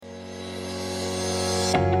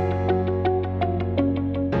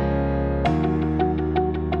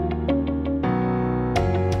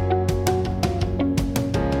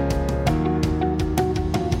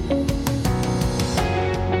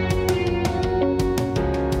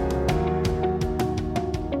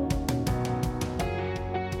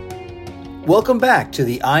Welcome back to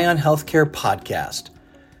the Ion Healthcare podcast.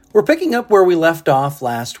 We're picking up where we left off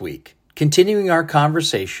last week, continuing our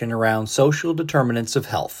conversation around social determinants of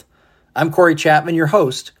health. I'm Corey Chapman, your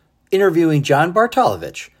host, interviewing John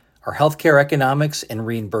Bartolovich, our healthcare economics and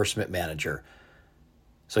reimbursement manager.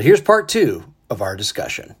 So here's part 2 of our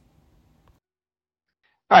discussion.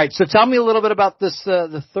 All right, so tell me a little bit about this,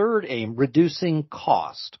 the third aim, reducing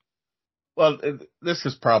cost. Well, this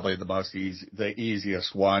is probably the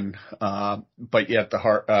easiest one, but yet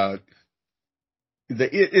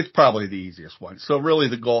it's probably the easiest one. So really,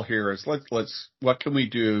 the goal here is what can we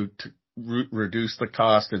do to reduce the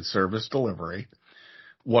cost in service delivery?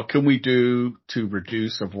 What can we do to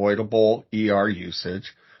reduce avoidable ER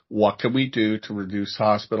usage? What can we do to reduce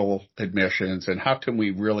hospital admissions? And how can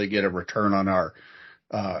we really get a return on our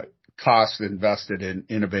costs invested in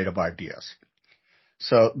innovative ideas?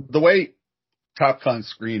 So the way TopCon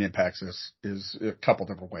Screen impacts this is a couple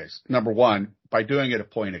different ways. Number one, by doing it at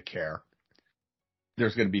point of care,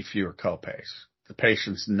 there's going to be fewer copays. The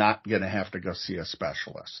patient's not going to have to go see a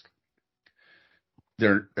specialist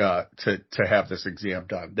to have this exam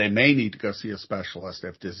done. They may need to go see a specialist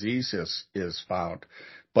if disease is found,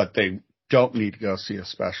 but they don't need to go see a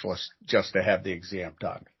specialist just to have the exam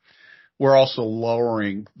done. We're also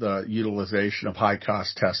lowering the utilization of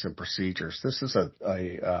high-cost tests and procedures. This is a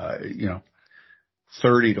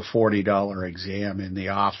 $30 to $40 exam in the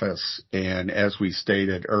office. And as we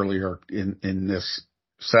stated earlier in this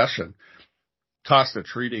session, cost of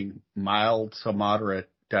treating mild to moderate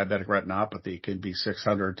diabetic retinopathy can be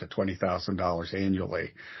 $600 to $20,000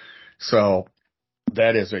 annually. So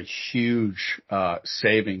that is a huge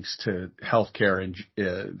savings to healthcare and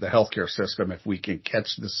the healthcare system if we can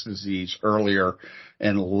catch this disease earlier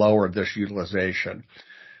and lower this utilization.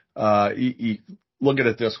 You look at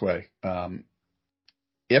it this way.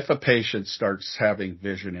 If a patient starts having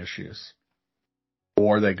vision issues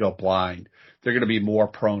or they go blind, they're going to be more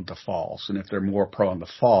prone to falls. And if they're more prone to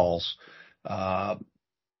falls,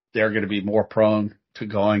 they're going to be more prone to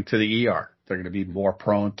going to the ER. They're going to be more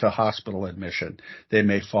prone to hospital admission. They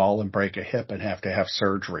may fall and break a hip and have to have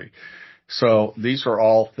surgery. So these are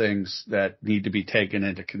all things that need to be taken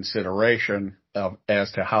into consideration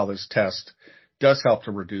as to how this test does help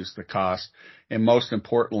to reduce the cost. And most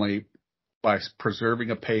importantly, by preserving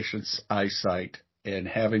a patient's eyesight and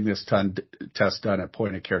having this test done at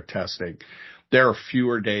point of care testing, there are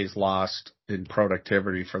fewer days lost in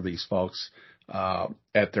productivity for these folks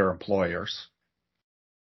at their employers.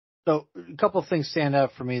 So a couple of things stand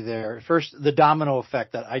out for me there. First, the domino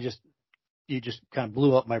effect that you just kind of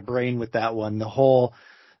blew up my brain with that one. The whole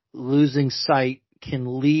losing sight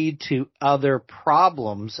can lead to other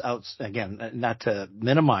problems again, not to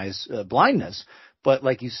minimize blindness, but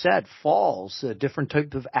like you said, falls, different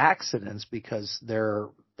type of accidents because their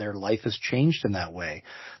life has changed in that way.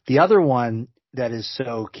 The other one that is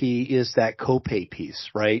so key is that copay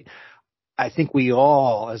piece, right? I think we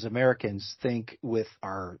all as Americans think with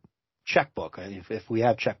our checkbook, if we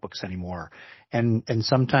have checkbooks anymore. And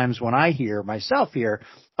sometimes when I hear myself here,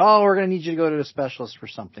 oh, we're going to need you to go to a specialist for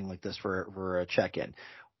something like this for a check-in.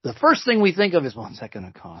 The first thing we think of is, well, what's that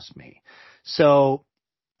going to cost me? So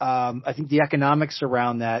I think the economics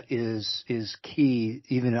around that is key.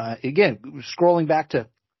 Even again, scrolling back to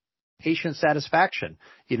patient satisfaction,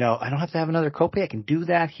 I don't have to have another copay. I can do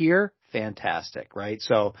that here. Fantastic, right?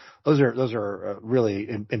 So those are really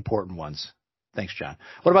important ones. Thanks, John.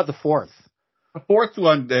 What about the fourth? The fourth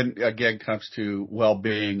one then again comes to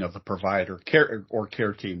well-being of the provider,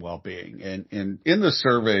 care team well-being, and in the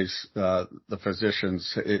surveys, the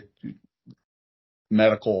physicians,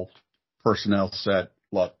 medical personnel said,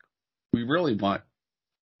 look, we really want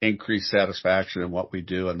increased satisfaction in what we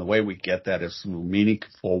do. And the way we get that is through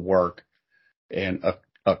meaningful work and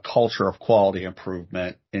a culture of quality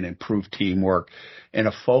improvement and improved teamwork and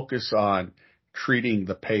a focus on treating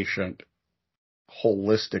the patient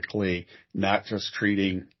holistically, not just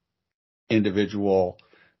treating individual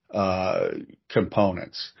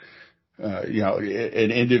components,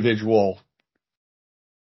 an individual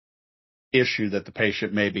issue that the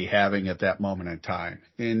patient may be having at that moment in time.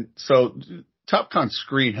 And so TopCon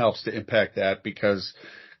Screen helps to impact that because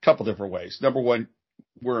a couple different ways. Number one,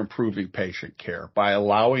 we're improving patient care by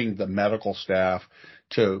allowing the medical staff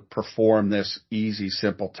to perform this easy,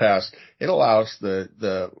 simple test. It allows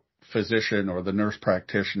the physician or the nurse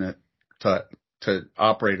practitioner to to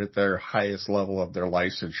operate at their highest level of their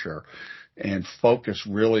licensure and focus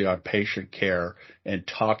really on patient care and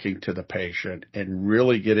talking to the patient and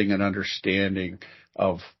really getting an understanding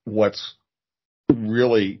of what's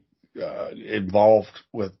really involved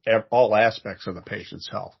with all aspects of the patient's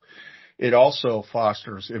health. It also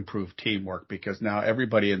fosters improved teamwork because now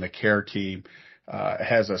everybody in the care team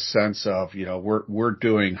has a sense of, we're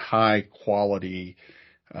doing high quality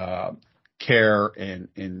care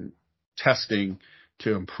and testing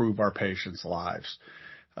to improve our patients' lives.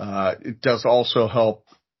 It does also help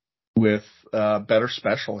with better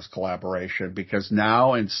specialist collaboration because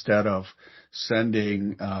now instead of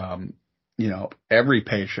sending every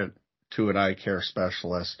patient to an eye care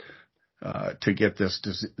specialist to get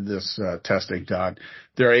this testing done,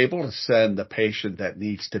 they're able to send the patient that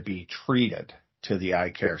needs to be treated to the eye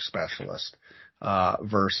care specialist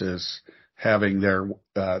versus having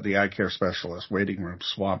the eye care specialist waiting room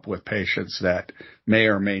swamped with patients that may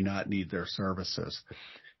or may not need their services.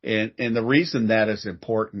 And the reason that is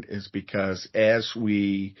important is because as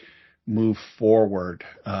we move forward,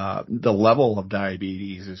 the level of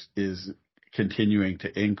diabetes is continuing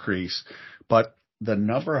to increase, but the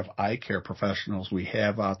number of eye care professionals we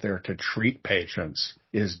have out there to treat patients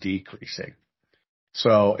is decreasing.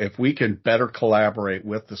 So if we can better collaborate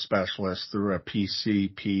with the specialists through a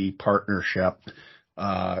PCP partnership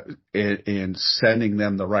in sending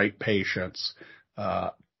them the right patients,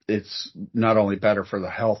 it's not only better for the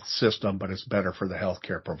health system, but it's better for the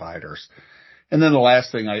healthcare providers. And then the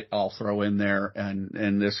last thing I'll throw in there,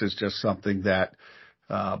 and this is just something that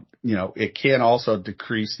it can also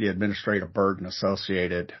decrease the administrative burden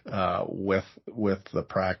associated with the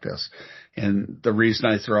practice. And the reason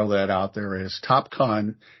I throw that out there is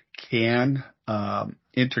TopCon can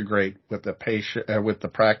integrate with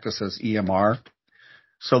the practice's EMR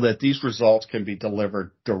so that these results can be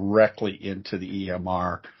delivered directly into the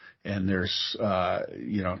EMR. And there's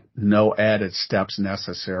no added steps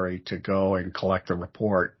necessary to go and collect a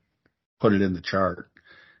report, put it in the chart,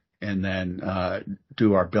 and then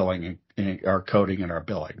do our billing, our coding and our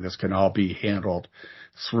billing. This can all be handled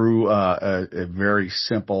through a very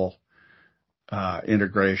simple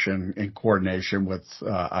integration and coordination with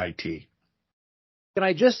IT. Can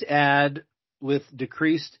I just add, with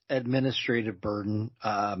decreased administrative burden,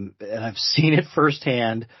 and I've seen it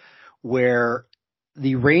firsthand, where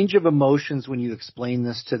the range of emotions when you explain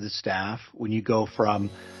this to the staff, when you go from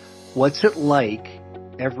what's it like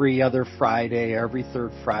every other Friday, every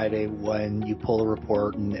third Friday when you pull a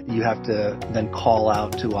report and you have to then call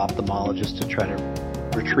out to ophthalmologists to try to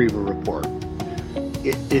retrieve a report.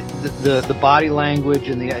 The body language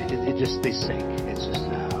and they sink. It's just,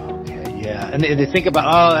 okay, yeah. And they think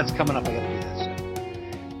about, that's coming up. I got to do that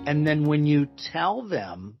soon. And then when you tell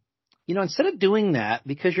them, instead of doing that,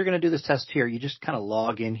 because you're going to do this test here, you just kind of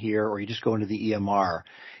log in here or you just go into the EMR.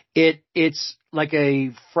 It's like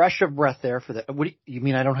a fresh of breath there for the, what do you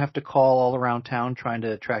mean I don't have to call all around town trying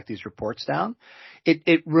to track these reports down?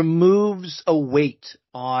 It removes a weight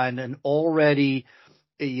on an already,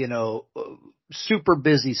 super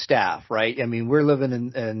busy staff, right? I mean, we're living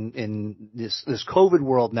in this COVID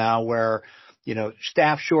world now where,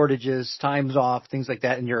 staff shortages, time's off, things like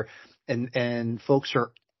that. And folks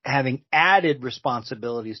are having added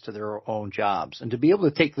responsibilities to their own jobs. And to be able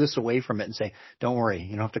to take this away from it and say, don't worry,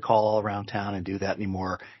 you don't have to call all around town and do that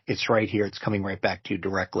anymore. It's right here. It's coming right back to you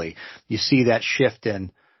directly. You see that shift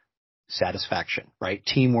in satisfaction, right?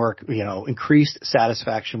 Teamwork, increased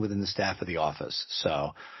satisfaction within the staff of the office.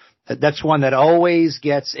 So that's one that always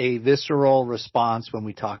gets a visceral response when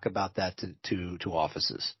we talk about that to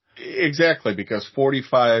offices. Exactly, because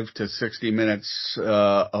 45 to 60 minutes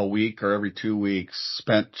a week or every 2 weeks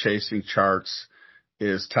spent chasing charts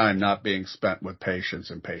is time not being spent with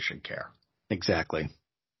patients and patient care. Exactly.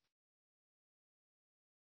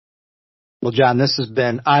 Well, John, this has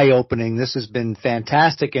been eye-opening. This has been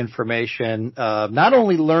fantastic information, not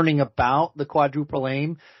only learning about the quadruple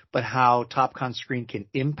aim, but how TopCon Screen can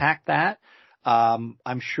impact that.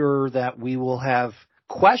 I'm sure that we will have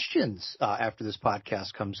questions after this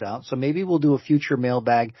podcast comes out. So maybe we'll do a future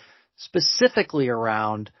mailbag specifically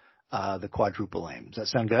around the quadruple aim. Does that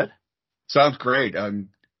sound good? Sounds great.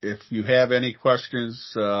 If you have any questions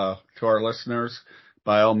to our listeners,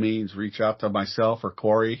 by all means, reach out to myself or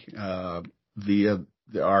Corey via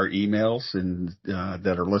our emails and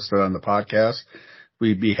that are listed on the podcast.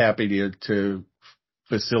 We'd be happy to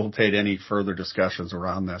facilitate any further discussions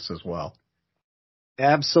around this as well.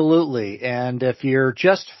 Absolutely. And if you're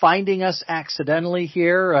just finding us accidentally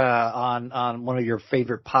here on one of your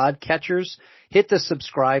favorite podcatchers, hit the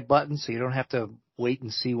subscribe button so you don't have to wait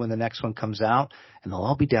and see when the next one comes out, and they'll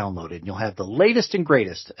all be downloaded, and you'll have the latest and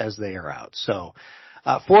greatest as they are out. So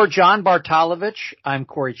for John Bartalovich, I'm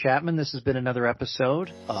Corey Chapman. This has been another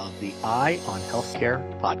episode of the Eye on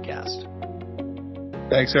Healthcare podcast.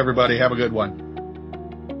 Thanks, everybody. Have a good one.